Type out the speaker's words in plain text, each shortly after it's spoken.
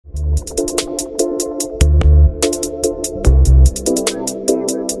All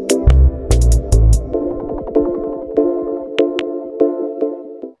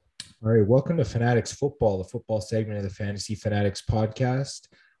right, welcome to Fanatics Football, the football segment of the Fantasy Fanatics podcast.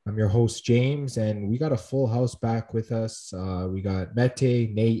 I'm your host, James, and we got a full house back with us. We got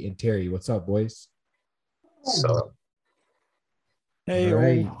Mete, Nate, and Terry. What's up, boys? So, All Hey,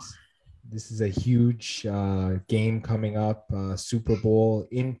 right. This is a huge game coming up, Super Bowl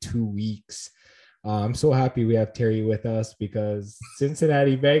in 2 weeks. I'm so happy we have Terry with us because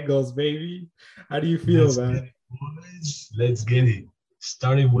Cincinnati Bengals, baby. How do you feel, let's man? get it, boys. Let's get it.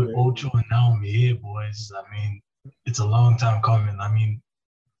 Started with Ocho and now I'm here, boys. I mean, it's a long time coming. I mean,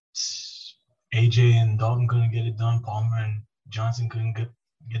 AJ and Dalton couldn't get it done. Palmer and Johnson couldn't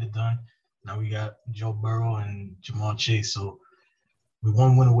get it done. Now we got Joe Burrow and Jamal Chase. So we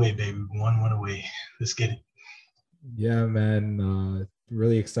one win away, baby. One win away. Let's get it. Yeah, man.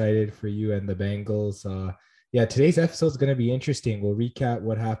 Really excited for you and the Bengals. Yeah, today's episode is going to be interesting. We'll recap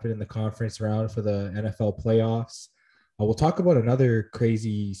what happened in the conference round for the NFL playoffs. We'll talk about another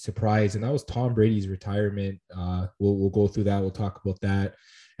crazy surprise, and that was Tom Brady's retirement. We'll go through that. We'll talk about that.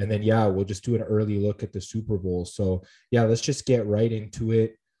 And then, yeah, we'll just do an early look at the Super Bowl. So, yeah, let's just get right into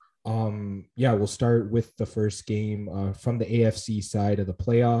it. Yeah, we'll start with the first game from the AFC side of the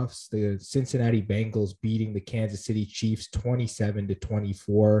playoffs. The Cincinnati Bengals beating the Kansas City Chiefs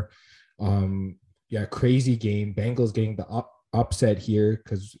 27-24. Yeah, crazy game. Bengals getting the upset here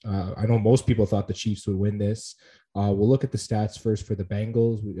because I know most people thought the Chiefs would win this. We'll look at the stats first for the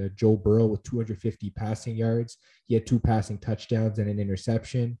Bengals. Joe Burrow with 250 passing yards. He had 2 passing touchdowns and an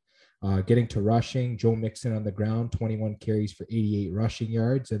interception. Getting to rushing, Joe Mixon on the ground, 21 carries for 88 rushing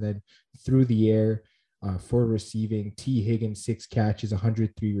yards. And then through the air for receiving, T. Higgins, 6 catches,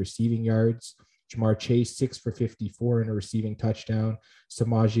 103 receiving yards. Ja'Marr Chase, 6 for 54 and a receiving touchdown.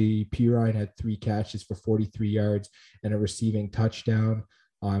 Samaje Perine had 3 catches for 43 yards and a receiving touchdown.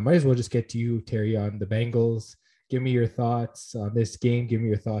 I might as well just get to you, Terry, on the Bengals. Give me your thoughts on this game. Give me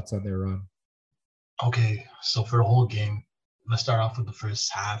your thoughts on their run. Okay, so for the whole game, let's start off with the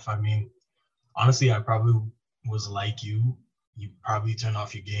first half. I mean, honestly, I probably was like you. You probably turned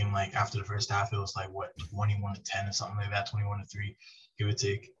off your game like after the first half. It was like, what, 21-10 or something like that, 21-3, give or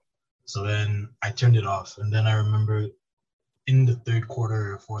take. So then I turned it off. And then I remember in the third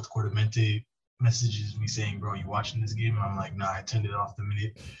quarter or fourth quarter, Mente messages me saying, bro, you watching this game? And I'm like, nah, I turned it off the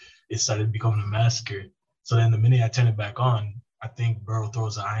minute it started becoming a massacre. So then the minute I turned it back on, I think Burrow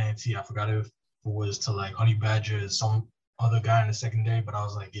throws an INT. I forgot if it was to like Honey Badger or some other guy in the secondary, but I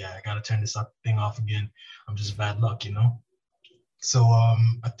was like, yeah, I got to turn this thing off again. I'm just bad luck, you know? So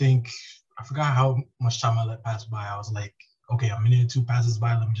I think, I forgot how much time I let pass by. I was like, okay, a minute and 2 passes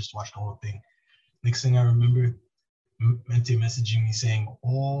by. Let me just watch the whole thing. Next thing I remember, Mente messaging me saying,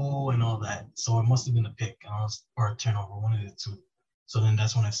 oh, and all that. So it must have been a pick or a turnover, one of the two. So then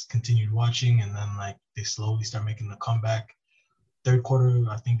that's when I continued watching, and then like they slowly start making the comeback. Third quarter,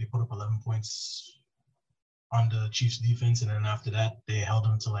 I think they put up 11 points on the Chiefs defense, and then after that, they held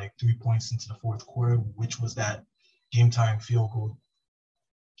them to like 3 points into the fourth quarter, which was that game-time field goal.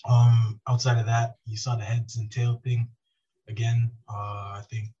 Outside of that, you saw the heads and tail thing again. I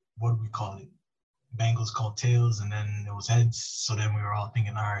think, what do we call it? Bengals called tails, and then it was heads. So then we were all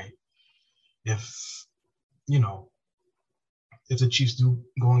thinking, all right, if the Chiefs do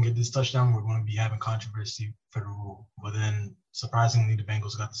go and get this touchdown, we're going to be having controversy for the rule. But then, surprisingly, the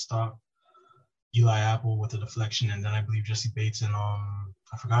Bengals got the stop. Eli Apple with a deflection, and then I believe Jesse Bates and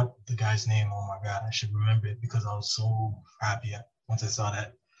I forgot the guy's name. Oh my God, I should remember it because I was so happy once I saw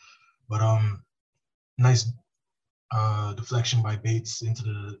that. But nice deflection by Bates into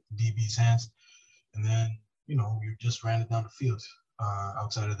the DB's hands, and then we just ran it down the field.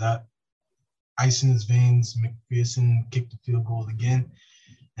 Outside of that, ice in his veins, McPherson kicked the field goal again,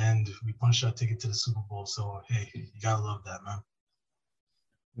 and we punched our ticket to the Super Bowl. So hey, you gotta love that, man.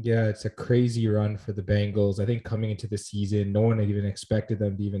 Yeah, it's a crazy run for the Bengals. I think coming into the season, no one had even expected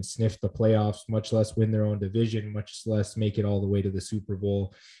them to even sniff the playoffs, much less win their own division, much less make it all the way to the Super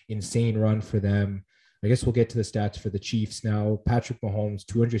Bowl. Insane run for them. I guess we'll get to the stats for the Chiefs now. Patrick Mahomes,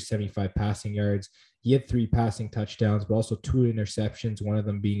 275 passing yards. He had 3 passing touchdowns, but also 2 interceptions, one of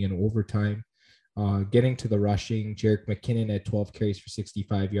them being in overtime. Getting to the rushing, Jerick McKinnon had 12 carries for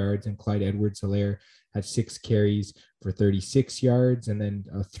 65 yards, and Clyde Edwards-Helaire had 6 carries for 36 yards. And then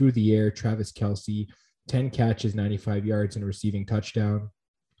through the air, Travis Kelce, 10 catches, 95 yards, and a receiving touchdown.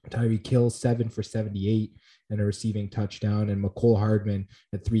 Tyreek Hill, 7 for 78 and a receiving touchdown. And Mecole Hardman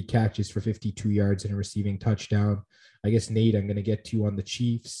had 3 catches for 52 yards and a receiving touchdown. I guess, Nate, I'm going to get to you on the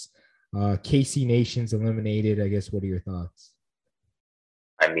Chiefs. KC Nation's eliminated. I guess, what are your thoughts?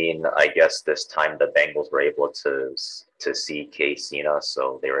 I mean, I guess this time the Bengals were able to see Case Cena,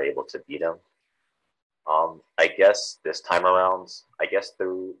 so they were able to beat him. I guess this time around, I guess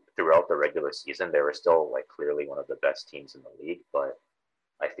throughout the regular season, they were still like clearly one of the best teams in the league, but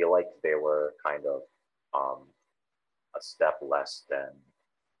I feel like they were kind of um, a step less than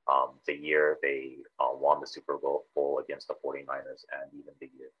the year they won the Super Bowl against the 49ers, and even the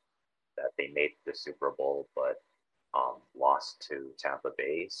year that they made the Super Bowl but lost to Tampa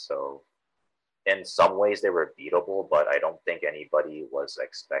Bay. So in some ways they were beatable, but I don't think anybody was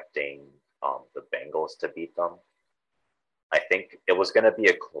expecting the Bengals to beat them. I think it was going to be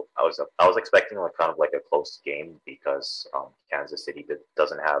I was expecting like kind of like a close game because Kansas City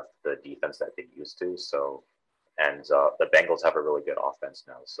doesn't have the defense that they used to. So and the Bengals have a really good offense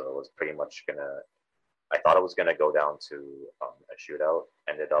now, so it was pretty much gonna. I thought it was gonna go down to a shootout.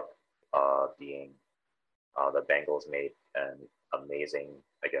 Ended up being the Bengals made an amazing,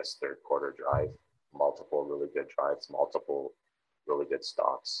 I guess, third quarter drive, multiple really good drives, multiple really good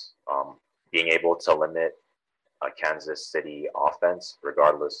stops. Being able to limit a Kansas City offense,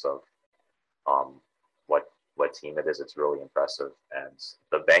 regardless of um, what team it is, it's really impressive. And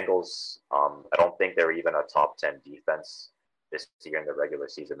the Bengals, I don't think they're even a top 10 defense this year in the regular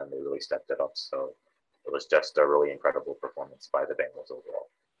season, and they really stepped it up. So it was just a really incredible performance by the Bengals overall.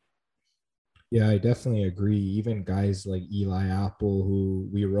 Yeah, I definitely agree. Even guys like Eli Apple, who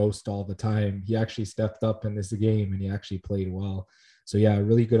we roast all the time, he actually stepped up in this game and he actually played well. So yeah,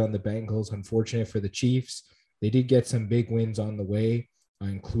 really good on the Bengals. Unfortunate for the Chiefs. They did get some big wins on the way,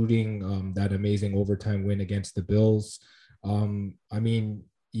 including that amazing overtime win against the Bills. I mean,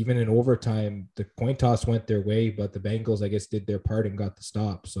 even in overtime, the coin toss went their way, but the Bengals, I guess, did their part and got the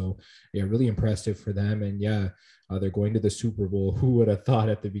stop. So yeah, really impressive for them. And yeah, they're going to the Super Bowl. Who would have thought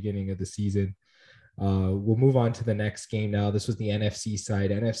at the beginning of the season? We'll move on to the next game now. This was the NFC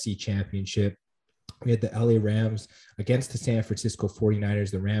side, NFC Championship. We had the LA Rams against the San Francisco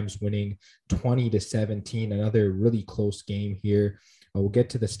 49ers, the Rams winning 20-17, another really close game here. We'll get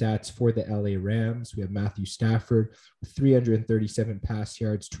to the stats for the LA Rams. We have Matthew Stafford with 337 pass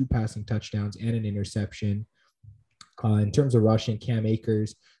yards, 2 passing touchdowns, and an interception. In terms of rushing, Cam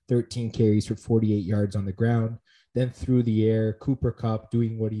Akers, 13 carries for 48 yards on the ground. Then through the air, Cooper Kupp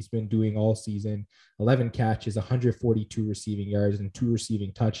doing what he's been doing all season, 11 catches, 142 receiving yards, and 2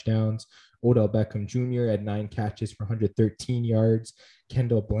 receiving touchdowns. Odell Beckham Jr. had 9 catches for 113 yards.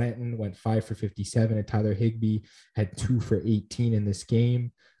 Kendall Blanton went 5 for 57, and Tyler Higbee had 2 for 18 in this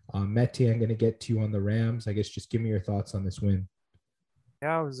game. Mete, I'm going to get to you on the Rams. I guess just give me your thoughts on this win.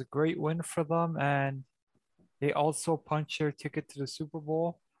 Yeah, it was a great win for them, and they also punched their ticket to the Super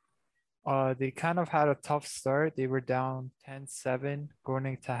Bowl. They kind of had a tough start. They were down 10-7 going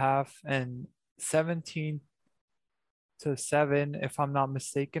into half and 17-7, if I'm not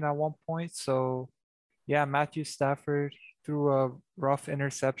mistaken, at one point. So, yeah, Matthew Stafford threw a rough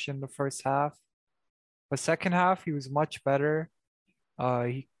interception the first half. The second half, he was much better.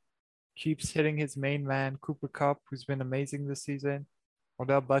 He keeps hitting his main man, Cooper Kupp, who's been amazing this season.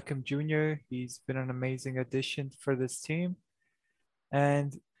 Odell Beckham Jr., he's been an amazing addition for this team.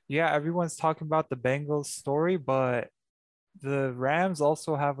 And yeah, everyone's talking about the Bengals story, but the Rams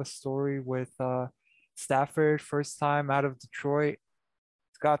also have a story with Stafford, first time out of Detroit.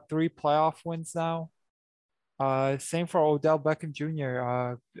 He's got 3 playoff wins now. Same for Odell Beckham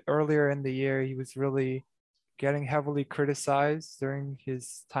Jr. Earlier in the year, he was really getting heavily criticized during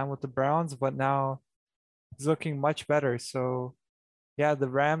his time with the Browns, but now he's looking much better. So yeah, the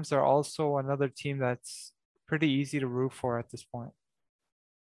Rams are also another team that's pretty easy to root for at this point.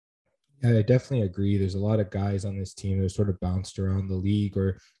 Yeah, I definitely agree. There's a lot of guys on this team that sort of bounced around the league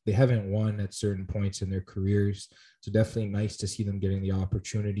or they haven't won at certain points in their careers. So definitely nice to see them getting the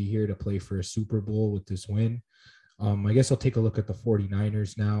opportunity here to play for a Super Bowl with this win. I guess I'll take a look at the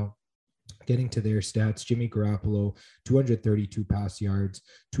 49ers now. Getting to their stats, Jimmy Garoppolo, 232 pass yards,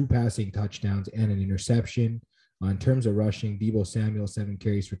 2 passing touchdowns, and an interception. In terms of rushing, Deebo Samuel, 7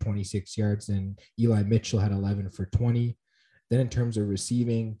 carries for 26 yards, and Eli Mitchell had 11 for 20. Then in terms of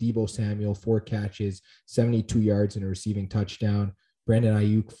receiving, Deebo Samuel, 4 catches, 72 yards and a receiving touchdown. Brandon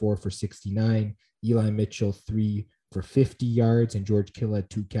Ayuk, 4 for 69. Eli Mitchell, 3 for 50 yards. And George Kittle had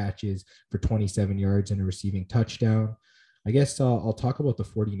 2 catches for 27 yards and a receiving touchdown. I guess I'll talk about the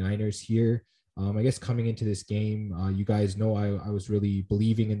 49ers here. I guess coming into this game, you guys know I was really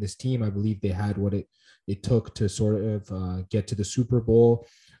believing in this team. I believe they had what it took to sort of get to the Super Bowl.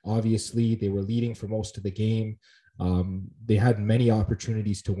 Obviously, they were leading for most of the game. They had many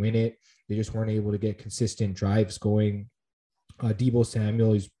opportunities to win it. They just weren't able to get consistent drives going. Deebo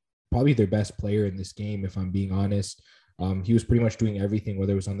Samuel is probably their best player in this game, if I'm being honest. He was pretty much doing everything,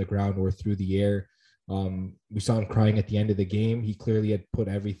 whether it was on the ground or through the air. We saw him crying at the end of the game. He clearly had put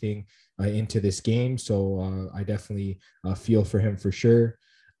everything into this game. So I definitely feel for him for sure.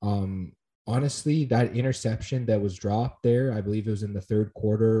 Honestly, that interception that was dropped there, I believe it was in the third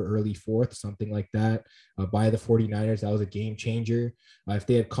quarter, early fourth, something like that, by the 49ers, that was a game changer. If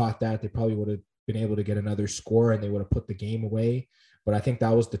they had caught that, they probably would have been able to get another score and they would have put the game away. But I think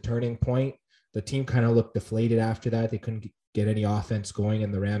that was the turning point. The team kind of looked deflated after that. They couldn't get any offense going,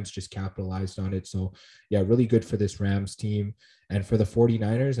 and the Rams just capitalized on it. So, yeah, really good for this Rams team. And for the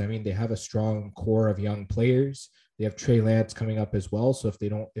 49ers, I mean, they have a strong core of young players. They have Trey Lance coming up as well. So if they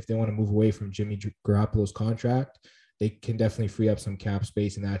want to move away from Jimmy Garoppolo's contract, they can definitely free up some cap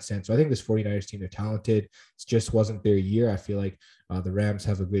space in that sense. So I think this 49ers team, they're talented. It just wasn't their year. I feel like the Rams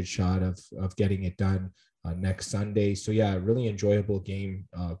have a good shot of getting it done next Sunday. So yeah, really enjoyable game.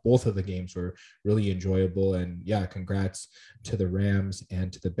 Both of the games were really enjoyable. And yeah, congrats to the Rams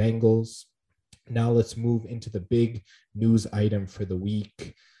and to the Bengals. Now let's move into the big news item for the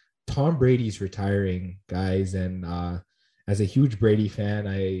week. Tom Brady's retiring, guys. And as a huge Brady fan,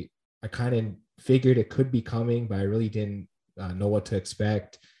 I kind of figured it could be coming, but I really didn't know what to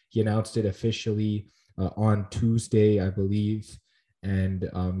expect. He announced it officially on Tuesday, I believe. And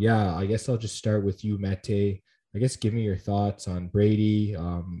yeah, I guess I'll just start with you, Mete. I guess give me your thoughts on Brady.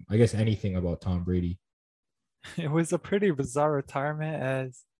 I guess anything about Tom Brady. It was a pretty bizarre retirement,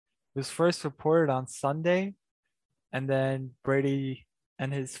 as it was first reported on Sunday, and then Brady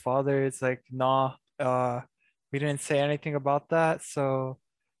and his father is like, nah, we didn't say anything about that. So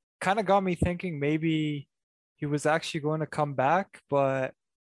kind of got me thinking maybe he was actually going to come back, but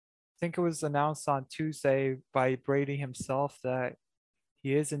I think it was announced on Tuesday by Brady himself that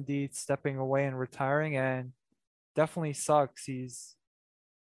he is indeed stepping away and retiring, and definitely sucks. He's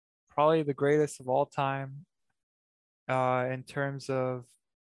probably the greatest of all time in terms of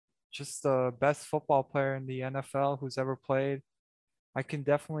just the best football player in the NFL who's ever played. I can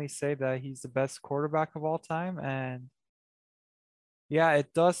definitely say that he's the best quarterback of all time. And yeah,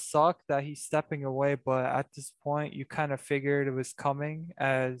 it does suck that he's stepping away, but at this point, you kind of figured it was coming,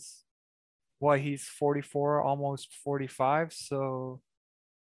 as what, he's 44, almost 45. So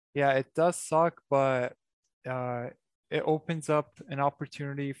yeah, it does suck, but it opens up an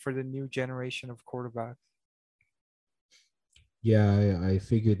opportunity for the new generation of quarterbacks. Yeah, I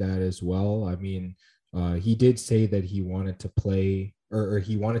figured that as well. I mean, he did say that he wanted to play, or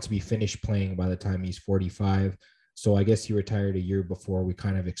he wanted to be finished playing by the time he's 45. So I guess he retired a year before we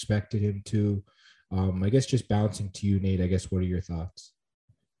kind of expected him to. I guess just bouncing to you, Nate, I guess, what are your thoughts?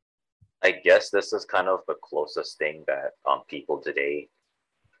 I guess this is kind of the closest thing that people today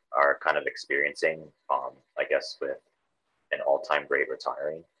are kind of experiencing, I guess, with an all-time great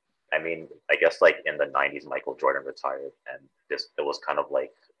retiring. I mean, I guess like in the 90s, Michael Jordan retired, and it was kind of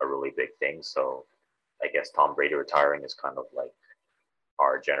like a really big thing. So I guess Tom Brady retiring is kind of like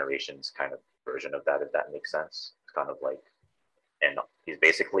our generation's kind of version of that, if that makes sense. It's kind of like, and he's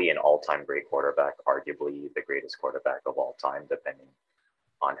basically an all-time great quarterback, arguably the greatest quarterback of all time, depending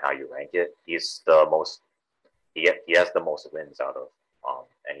on how you rank it. He's the most, he has the most wins out of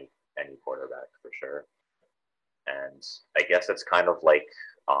any quarterback for sure. And I guess it's kind of like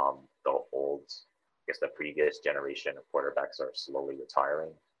the old, I guess the previous generation of quarterbacks are slowly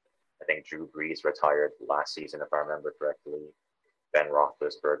retiring. I think Drew Brees retired last season, if I remember correctly. Ben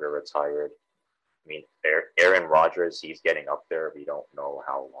Roethlisberger retired. I mean, Aaron Rodgers, he's getting up there. We don't know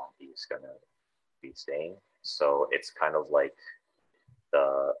how long he's going to be staying. So it's kind of like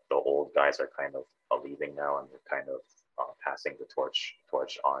the old guys are kind of leaving now, and they're kind of passing the torch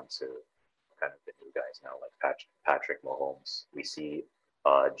on to kind of the new guys now, like Patrick Mahomes. We see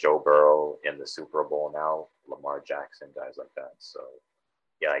Joe Burrow in the Super Bowl now, Lamar Jackson, guys like that. So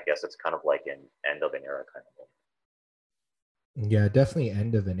yeah, I guess it's kind of like an end of an era kind of thing. Yeah, definitely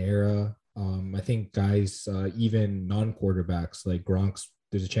end of an era. I think guys, even non-quarterbacks like Gronk's,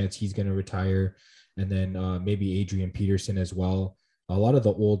 there's a chance he's going to retire, and then maybe Adrian Peterson as well. A lot of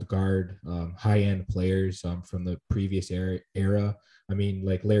the old guard, high-end players from the previous era. I mean,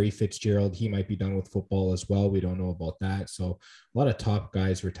 like Larry Fitzgerald, he might be done with football as well. We don't know about that. So a lot of top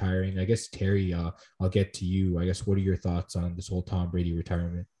guys retiring. I guess, Terry, I'll get to you. I guess, what are your thoughts on this whole Tom Brady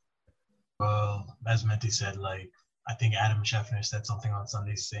retirement? Well, as Menti said, like, I think Adam Scheffner said something on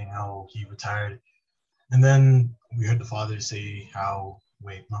Sunday saying how he retired. And then we heard the father say how,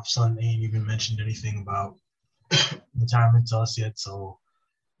 wait, my son ain't even mentioned anything about retirement to us yet. So,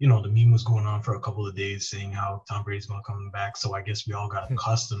 you know, the meme was going on for a couple of days saying how Tom Brady's going to come back. So I guess we all got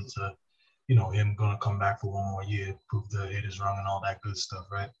accustomed to, you know, him going to come back for one more year, prove the haters wrong and all that good stuff,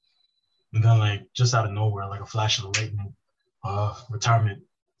 right? And then like just out of nowhere, like a flash of the lightning, retirement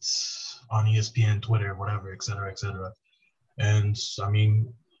on ESPN, Twitter, whatever, et cetera, et cetera. And I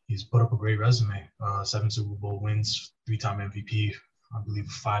mean, he's put up a great resume. 7 Super Bowl wins, 3-time MVP, I believe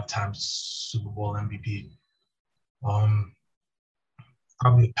 5 times Super Bowl MVP.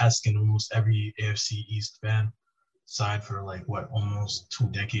 Probably a pest in almost every AFC East fan side for like what, almost 2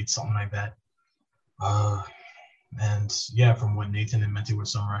 decades, something like that. And yeah, from what Nathan and Menti were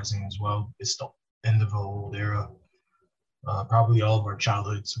summarizing as well, it's the end of an old era. Probably all of our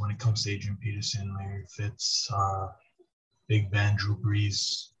childhoods when it comes to Adrian Peterson, Larry Fitz, Big Ben, Drew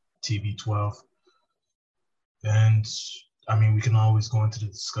Brees, TB12. And I mean, we can always go into the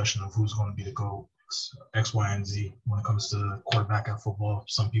discussion of who's going to be the GOAT, X, Y, and Z when it comes to quarterback at football.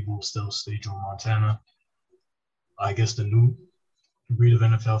 Some people still say Joe Montana. I guess the new breed of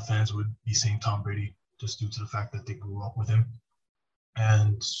NFL fans would be saying Tom Brady, just due to the fact that they grew up with him.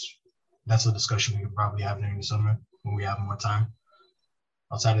 And that's a discussion we could probably have during the summer when we have more time.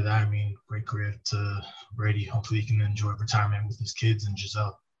 Outside of that, I mean, great career to Brady. Hopefully he can enjoy retirement with his kids and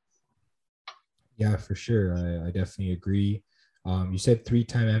Giselle. Yeah, for sure. I definitely agree. You said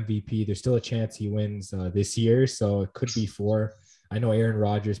 3-time MVP. There's still a chance he wins this year, so it could be 4. I know Aaron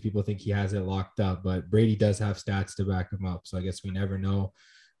Rodgers, people think he has it locked up, but Brady does have stats to back him up. So I guess we never know.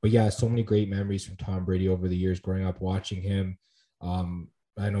 But yeah, so many great memories from Tom Brady over the years growing up watching him.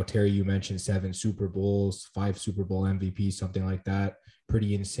 I know, Terry, you mentioned 7 Super Bowls, 5 Super Bowl MVPs, something like that.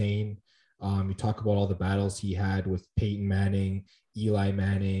 Pretty insane. You talk about all the battles he had with Peyton Manning, Eli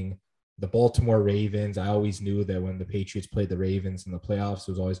Manning, the Baltimore Ravens. I always knew that when the Patriots played the Ravens in the playoffs,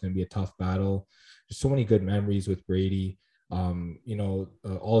 it was always going to be a tough battle. There's so many good memories with Brady.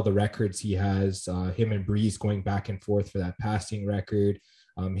 All of the records he has, him and Brees going back and forth for that passing record,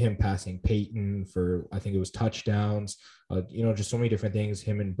 him passing Peyton for, I think it was touchdowns, just so many different things.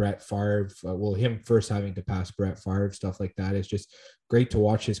 Him and Brett Favre, him first having to pass Brett Favre, stuff like that. It's just great to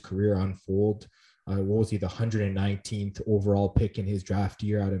watch his career unfold. What was he, the 119th overall pick in his draft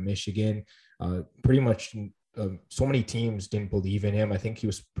year out of Michigan? Pretty much so many teams didn't believe in him. I think he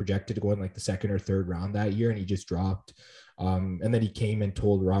was projected to go in like the 2nd or 3rd round that year, and he just dropped. And then he came and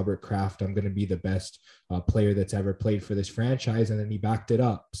told Robert Kraft, I'm going to be the best player that's ever played for this franchise. And then he backed it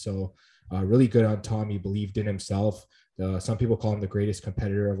up. So really good on Tom. He believed in himself. Some people call him the greatest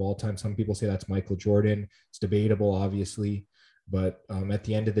competitor of all time. Some people say that's Michael Jordan. It's debatable, obviously. But at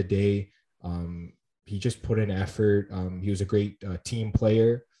the end of the day, he just put in effort. He was a great team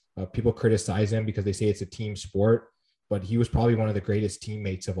player. People criticize him because they say it's a team sport, but he was probably one of the greatest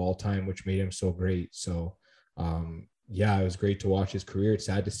teammates of all time, which made him so great. So, it was great to watch his career. It's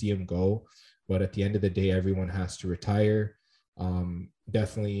sad to see him go, but at the end of the day, everyone has to retire.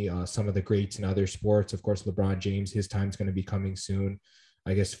 Definitely some of the greats in other sports. Of course, LeBron James, his time's going to be coming soon.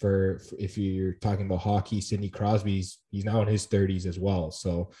 I guess for if you're talking about hockey, Sidney Crosby's, he's now in his 30s as well.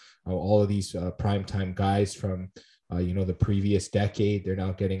 So all of these primetime guys from the previous decade, they're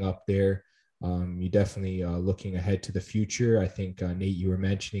now getting up there. You definitely looking ahead to the future. I think Nate, you were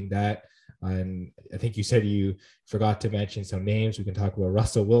mentioning that, and I think you said you forgot to mention some names. We can talk about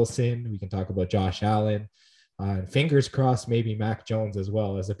Russell Wilson. We can talk about Josh Allen. And fingers crossed, maybe Mac Jones as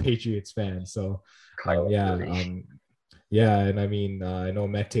well as a Patriots fan. So and I mean, I know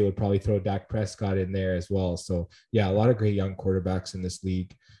Mete would probably throw Dak Prescott in there as well. So yeah, a lot of great young quarterbacks in this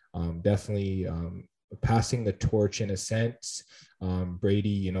league. Definitely passing the torch in a sense.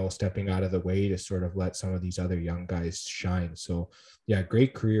 Brady, stepping out of the way to sort of let some of these other young guys shine. So yeah,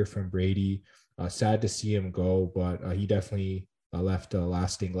 great career from Brady. Sad to see him go, but he definitely left a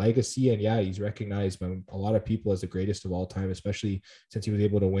lasting legacy. And yeah, he's recognized by a lot of people as the greatest of all time, especially since he was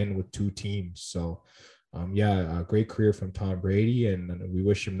able to win with 2 teams. So a great career from Tom Brady, and we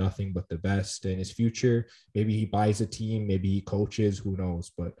wish him nothing but the best in his future. Maybe he buys a team, maybe he coaches, who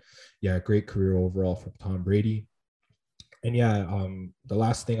knows? But yeah, great career overall from Tom Brady. And the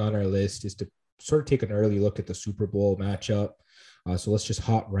last thing on our list is to sort of take an early look at the Super Bowl matchup. So let's just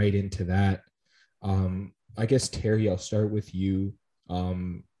hop right into that. I guess, Terry, I'll start with you.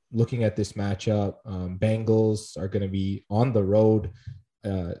 Looking at this matchup, Bengals are going to be on the road.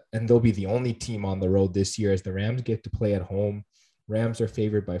 And they'll be the only team on the road this year as the Rams get to play at home. Rams are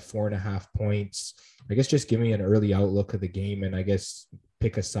favored by 4.5 points. I guess just give me an early outlook of the game, and I guess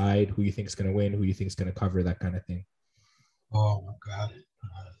pick a side, who you think is going to win, who you think is going to cover, that kind of thing. Oh my God.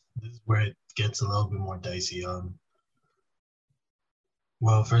 This is where it gets a little bit more dicey.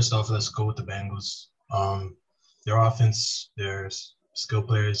 Well, first off, let's go with the Bengals. Their offense, their skill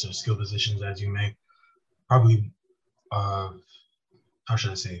players, their skill positions, as you may, probably how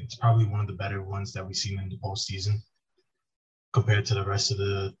should I say? It's probably one of the better ones that we've seen in the postseason. compared to the rest of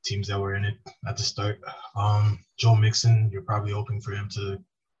the teams that were in it at the start. Joe Mixon, you're probably hoping for him to,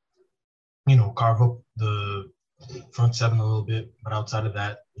 carve up the front seven a little bit. But outside of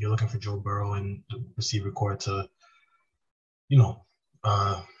that, you're looking for Joe Burrow and the receiver core to,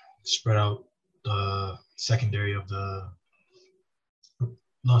 spread out the secondary of the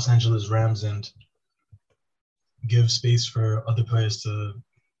Los Angeles Rams and give space for other players to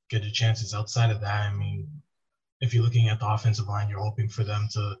get their chances. Outside of that, I mean, if you're looking at the offensive line, you're hoping for them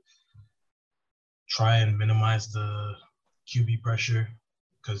to try and minimize the QB pressure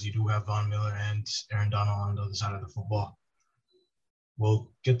because you do have Von Miller and Aaron Donald on the other side of the football. We'll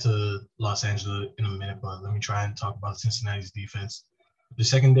get to Los Angeles in a minute, but let me try and talk about Cincinnati's defense. The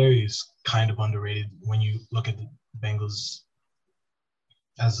secondary is kind of underrated when you look at the Bengals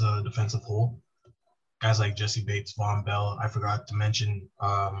as a defensive whole. Guys like Jesse Bates, Von Bell, I forgot to mention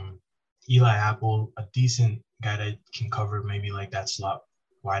Eli Apple, a decent guy that can cover maybe like that slot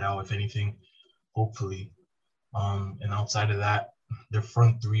wide out, if anything, hopefully. And outside of that, their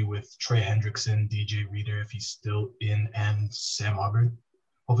front three with Trey Hendrickson, DJ Reader, if he's still in, and Sam Hubbard.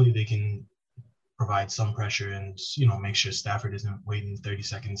 Hopefully they can provide some pressure and, make sure Stafford isn't waiting 30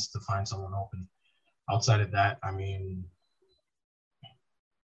 seconds to find someone open. Outside of that, I mean,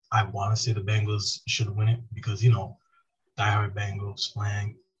 I want to say the Bengals should win it because, diehard Bengals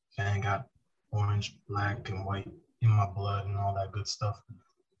fan got orange, black, and white in my blood and all that good stuff.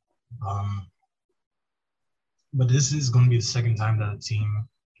 But this is going to be the second time that a team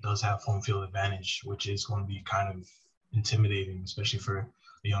does have home field advantage, which is going to be kind of intimidating, especially for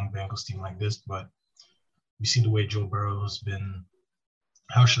a young Bengals team like this. But we see the way Joe Burrow has been,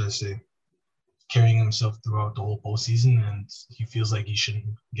 how should I say, carrying himself throughout the whole postseason, and he feels like he shouldn't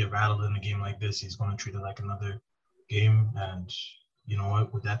get rattled in a game like this. He's going to treat it like another game, and you know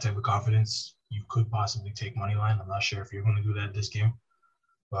what? With that type of confidence, you could possibly take money line. I'm not sure if you're going to do that this game,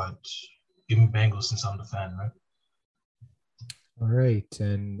 but give me Bengals since I'm the fan, right? All right,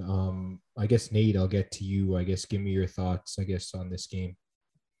 and I guess Nate, I'll get to you. I guess give me your thoughts, I guess, on this game.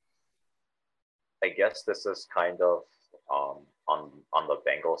 I guess this is kind of on the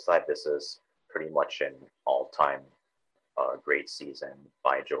Bengals side. This is pretty much an all-time great season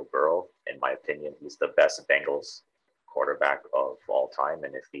by Joe Burrow. In my opinion, he's the best Bengals quarterback of all time,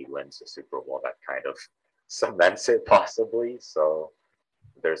 and if he wins the Super Bowl, that kind of cements it possibly. So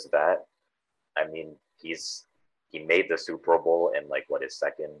there's that. I mean, he made the Super Bowl in his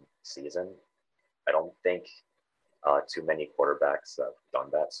second season. I don't think too many quarterbacks have done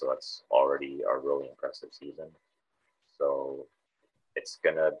that, so that's already a really impressive season. So it's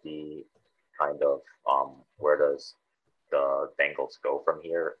gonna be kind of where does the Bengals go from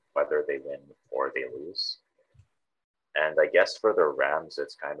here, whether they win or they lose. And I guess for the Rams,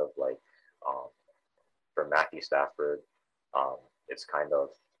 it's kind of like for Matthew Stafford, it's kind of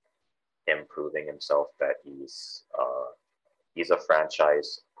him proving himself that he's a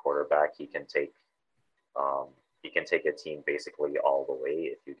franchise quarterback. He can take a team basically all the way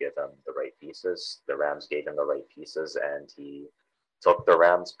if you give him the right pieces. The Rams gave him the right pieces, and he took the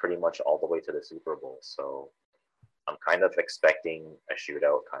Rams pretty much all the way to the Super Bowl. So I'm kind of expecting a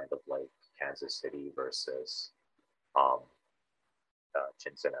shootout, kind of like Kansas City versus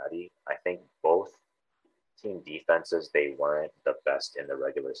Cincinnati. I think both team defenses, they weren't the best in the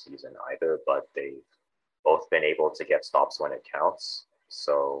regular season either, but they've both been able to get stops when it counts.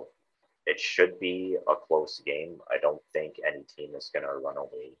 So it should be a close game. I don't think any team is going to run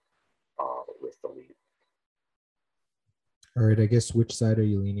away with the lead. All right, I guess which side are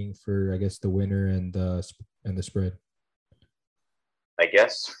you leaning for? I guess the winner and the spread. I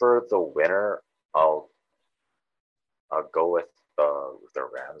guess for the winner, I'll go with the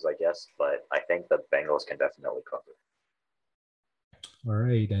Rams, I guess, but I think the Bengals can definitely cover. All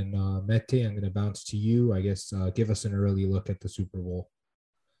right, and Mete, I'm going to bounce to you. I guess give us an early look at the Super Bowl.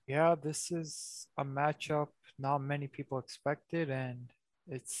 Yeah, this is a matchup not many people expected, and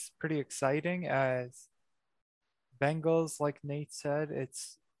it's pretty exciting as Bengals, like Nate said,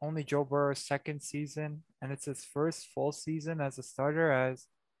 it's only Joe Burrow's second season, and it's his first full season as a starter. As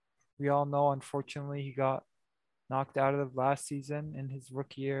we all know, unfortunately, he got knocked out of last season in his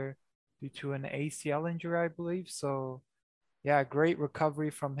rookie year due to an ACL injury, I believe. So, yeah, great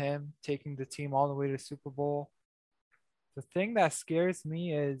recovery from him, taking the team all the way to Super Bowl. The thing that scares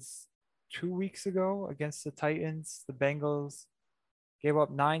me is 2 weeks ago against the Titans, the Bengals gave up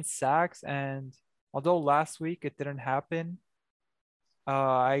 9 sacks, and although last week it didn't happen,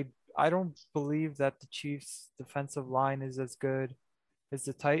 I don't believe that the Chiefs' defensive line is as good as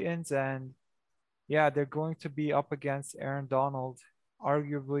the Titans, and yeah, they're going to be up against Aaron Donald,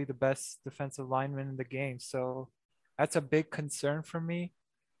 arguably the best defensive lineman in the game. So That's a big concern for me.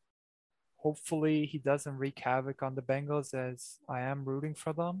 Hopefully, he doesn't wreak havoc on the Bengals as I am rooting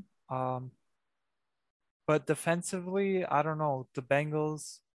for them. But defensively, I don't know. The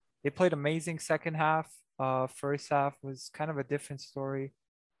Bengals, they played amazing second half. First half was kind of a different story.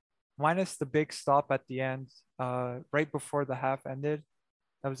 Minus the big stop at the end, right before the half ended.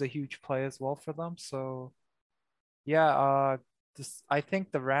 That was a huge play as well for them. So yeah, I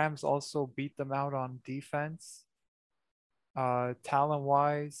think the Rams also beat them out on defense. Talent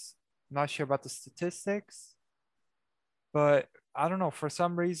wise, not sure about the statistics, but I don't know. For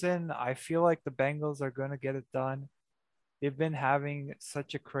some reason, I feel like the Bengals are going to get it done. They've been having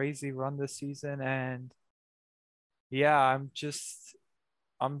such a crazy run this season. And yeah,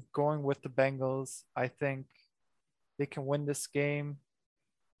 I'm going with the Bengals. I think they can win this game.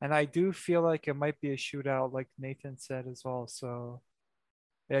 And I do feel like it might be a shootout, like Nathan said as well. So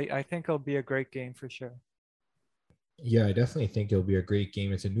I think it'll be a great game for sure. Yeah, I definitely think it'll be a great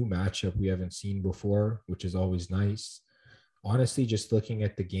game. It's a new matchup we haven't seen before, which is always nice. Honestly, just looking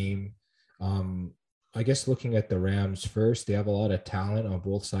at the game, um, I guess looking at the Rams first, they have a lot of talent on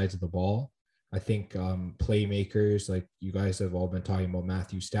both sides of the ball. I think playmakers, like you guys have all been talking about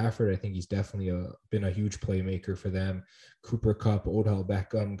Matthew Stafford. I think he's definitely been a huge playmaker for them. Cooper Kupp, Odell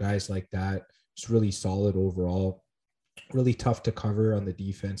Beckham, guys like that. Just really solid overall. Really tough to cover on the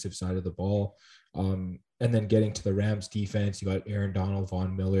defensive side of the ball. And then getting to the Rams defense, you got Aaron Donald,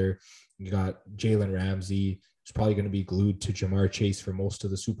 Von Miller, you got Jalen Ramsey. He's probably going to be glued to Jamar Chase for most of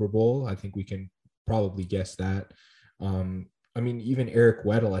the Super Bowl. I think we can probably guess that. I mean, even Eric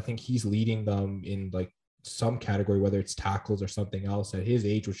Weddle, I think he's leading them in like some category, whether it's tackles or something else at his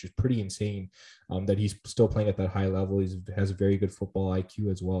age, which is pretty insane, that he's still playing at that high level. He has a very good football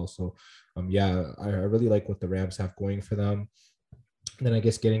IQ as well. So, yeah, I really like what the Rams have going for them. And then I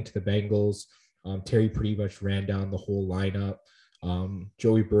guess getting to the Bengals, Terry pretty much ran down the whole lineup.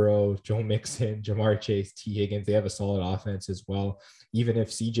 Joey Burrow, Joe Mixon, Jamar Chase, T. Higgins, they have a solid offense as well. Even if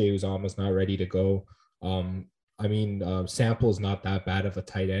CJ Uzomah is not ready to go, I mean, Sample is not that bad of a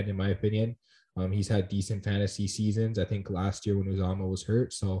tight end, in my opinion. He's had decent fantasy seasons, I think, last year when Uzomah was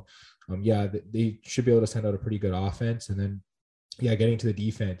hurt. So, yeah, they should be able to send out a pretty good offense. And then, yeah, getting to the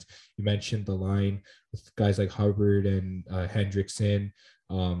defense, you mentioned the line with guys like Hubbard and Hendrickson.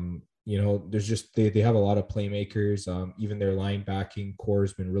 There's just they have a lot of playmakers. Even their linebacking core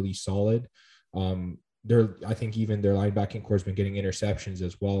has been really solid. I think even their linebacking core has been getting interceptions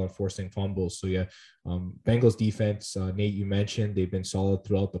as well and forcing fumbles. So yeah, Bengals defense, Nate, you mentioned they've been solid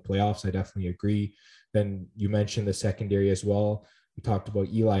throughout the playoffs. I definitely agree. Then you mentioned the secondary as well. We talked about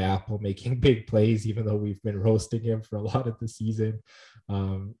Eli Apple making big plays, even though we've been roasting him for a lot of the season.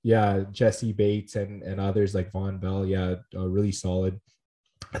 Yeah, Jesse Bates and others like Von Bell, yeah, really solid.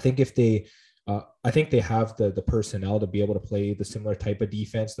 I think I think they have the personnel to be able to play the similar type of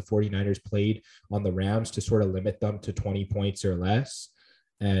defense the 49ers played on the Rams to sort of limit them to 20 points or less.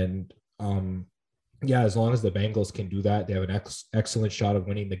 And yeah, as long as the Bengals can do that, they have an excellent shot of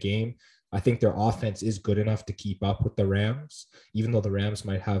winning the game. I think their offense is good enough to keep up with the Rams, even though the Rams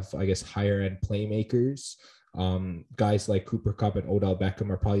might have, I guess, higher end playmakers. Guys like Cooper Kupp and Odell Beckham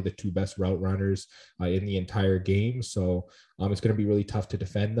are probably the two best route runners in the entire game. So it's going to be really tough to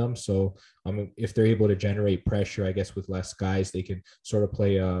defend them. So if they're able to generate pressure, I guess with less guys, they can sort of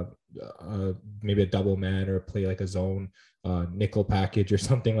play maybe a double man or play like a zone nickel package or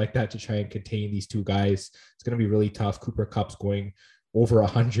something like that to try and contain these two guys. It's going to be really tough. Cooper Kupp's going over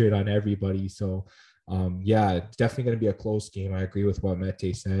 100 on everybody. So yeah, it's definitely going to be a close game. I agree with what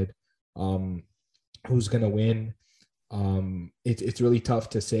Mete said. Who's going to win? It's really tough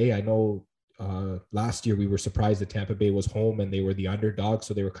to say. I know last year we were surprised that Tampa Bay was home and they were the underdog,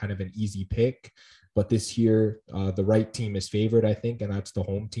 so they were kind of an easy pick. But this year, the right team is favored, I think, and that's the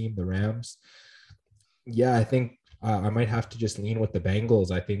home team, the Rams. Yeah, I think I might have to just lean with the Bengals.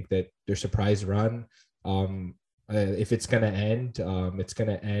 I think that their surprise run, if it's going to end, it's going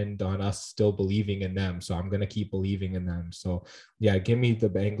to end on us still believing in them. So I'm going to keep believing in them. So yeah, give me the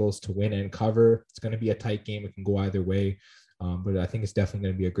Bengals to win and cover. It's going to be a tight game. It can go either way. But I think it's definitely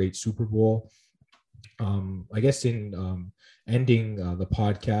going to be a great Super Bowl. I guess in ending the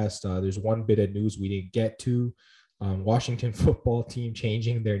podcast, there's one bit of news we didn't get to. Washington football team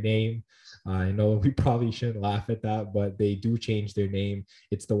changing their name. I know we probably shouldn't laugh at that, but they do change their name.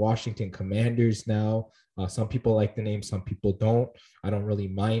 It's the Washington Commanders now. Some people like the name, some people don't. I don't really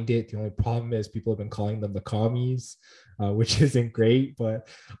mind it. The only problem is people have been calling them the Commies, which isn't great. But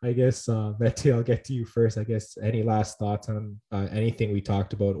I guess, Mete, I'll get to you first. I guess any last thoughts on anything we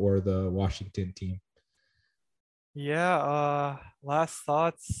talked about or the Washington team? Yeah, last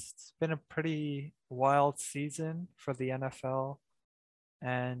thoughts. It's been a pretty wild season for the NFL,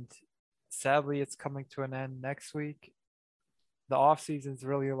 and sadly, it's coming to an end next week. The off season's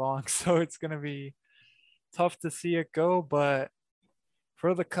really long, so it's gonna be tough to see it go. But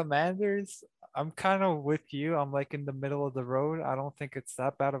for the Commanders, I'm kind of with you. I'm like in the middle of the road. I don't think it's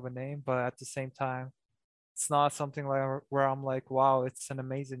that bad of a name, but at the same time, it's not something like where I'm like, wow, it's an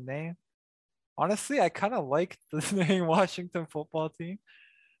amazing name. Honestly, I kind of like the name Washington Football Team.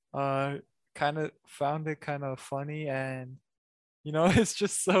 Uh, kind of found it kind of funny, and it's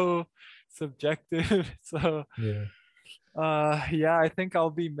just so subjective. So, Yeah. yeah, I think I'll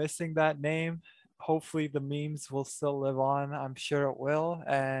be missing that name. Hopefully, the memes will still live on. I'm sure it will.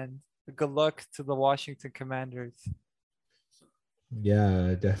 And good luck to the Washington Commanders.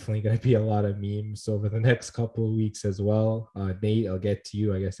 Yeah, definitely going to be a lot of memes over the next couple of weeks as well. Nate, I'll get to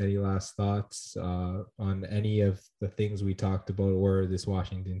you. I guess any last thoughts on any of the things we talked about or this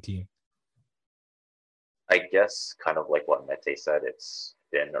Washington team? I guess kind of like what Mete said, it's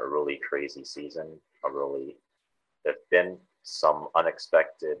been a really crazy season. There've been some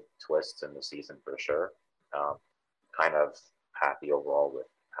unexpected twists in the season for sure. Kind of happy overall with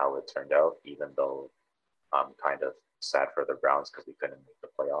how it turned out, even though I'm kind of sad for the Browns because we couldn't make the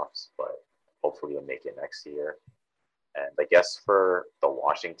playoffs, but hopefully we'll make it next year. And I guess for the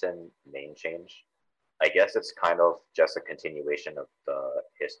Washington name change, I guess it's kind of just a continuation of the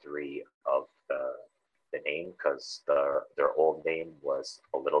history of the name because their old name was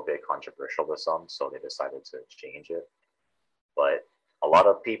a little bit controversial to some, so they decided to change it. But a lot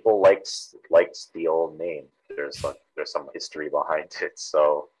of people liked the old name. There's some history behind it,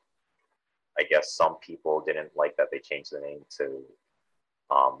 so I guess some people didn't like that they changed the name to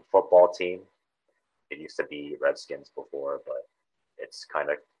football team. It used to be Redskins before, but it's kind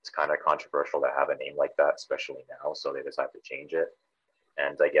of controversial to have a name like that, especially now. So they decided to change it.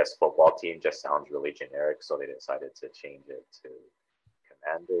 And I guess football team just sounds really generic, so they decided to change it to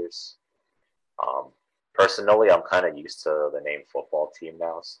Commanders. Personally, I'm kind of used to the name football team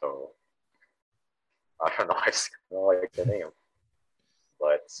now, so I don't know. I just don't like the name.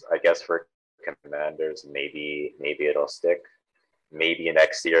 But I guess for Commanders, maybe it'll stick. Maybe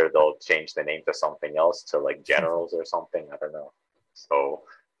next year they'll change the name to something else, to like Generals or something. I don't know. So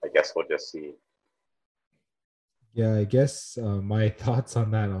I guess we'll just see. Yeah, I guess my thoughts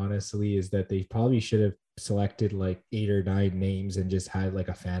on that honestly is that they probably should have selected like 8 or 9 names and just had like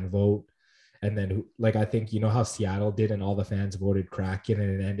a fan vote. And then like I think how Seattle did and all the fans voted Kraken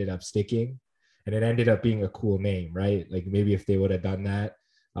and it ended up sticking. And it ended up being a cool name, right? Like maybe if they would have done that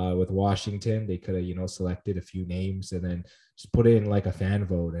with Washington, they could have selected a few names and then just put it in like a fan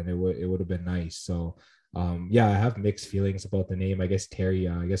vote, and it would have been nice. So yeah, I have mixed feelings about the name. I guess Terry,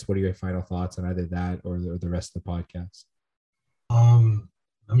 I guess what are your final thoughts on either that or the rest of the podcast?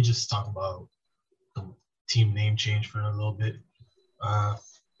 Let me just talk about the team name change for a little bit.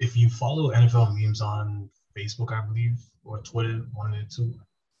 If you follow NFL memes on Facebook, I believe, or Twitter, one of the two,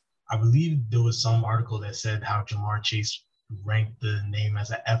 I believe there was some article that said how Ja'Marr Chase ranked the name as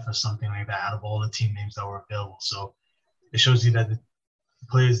an F or something like that out of all the team names that were available. So it shows you that the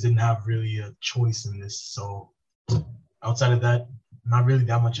players didn't have really a choice in this. So outside of that, not really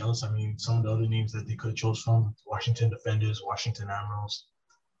that much else. I mean, some of the other names that they could have chose from: Washington Defenders, Washington Admirals,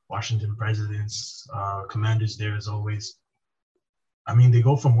 Washington Presidents, Commanders there as always. I mean, they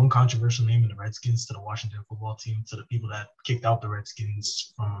go from one controversial name in the Redskins to the Washington Football Team to the people that kicked out the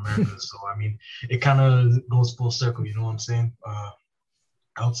Redskins from America. So, I mean, it kind of goes full circle, you know what I'm saying?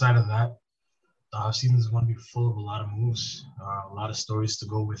 Outside of that, the offseason is going to be full of a lot of moves, a lot of stories to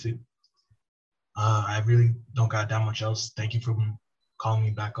go with it. I really don't got that much else. Thank you for calling me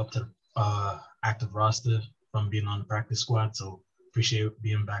back up to active roster from being on the practice squad. So appreciate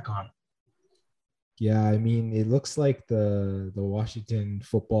being back on. Yeah, I mean, it looks like the Washington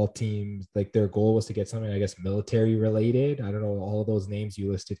Football Team, like their goal was to get something, I guess, military related. I don't know, all of those names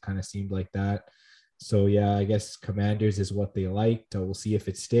you listed kind of seemed like that. So yeah, I guess Commanders is what they liked. We'll see if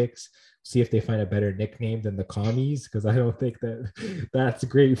it sticks. See if they find a better nickname than the Commies, because I don't think that that's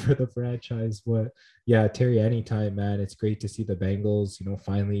great for the franchise. But yeah, Terry, anytime, man. It's great to see the Bengals,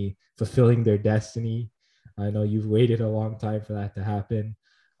 finally fulfilling their destiny. I know you've waited a long time for that to happen.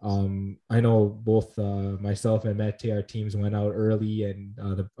 I know both myself and Mete, our teams went out early, and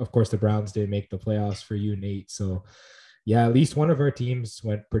of course the Browns didn't make the playoffs for you, Nate. So yeah, at least one of our teams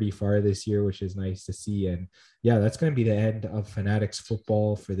went pretty far this year, which is nice to see. And yeah, that's going to be the end of Fanatics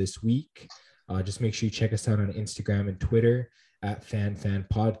Football for this week. Just make sure you check us out on Instagram and Twitter at Fan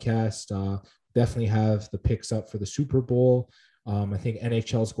Podcast. Definitely have the picks up for the Super Bowl. I think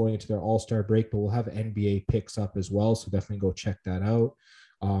NHL is going into their All-Star break, but we'll have NBA picks up as well. So definitely go check that out.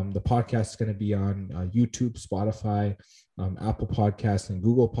 The podcast is going to be on YouTube, Spotify, Apple Podcasts, and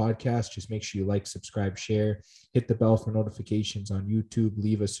Google Podcasts. Just make sure you like, subscribe, share, hit the bell for notifications on YouTube,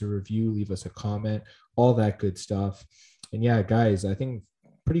 leave us a review, leave us a comment, all that good stuff. And yeah, guys, I think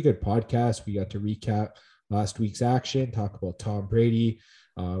pretty good podcast. We got to recap last week's action, talk about Tom Brady.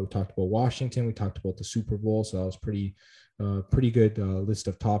 We talked about Washington. We talked about the Super Bowl. So that was pretty good list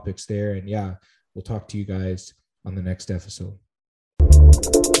of topics there. And yeah, we'll talk to you guys on the next episode.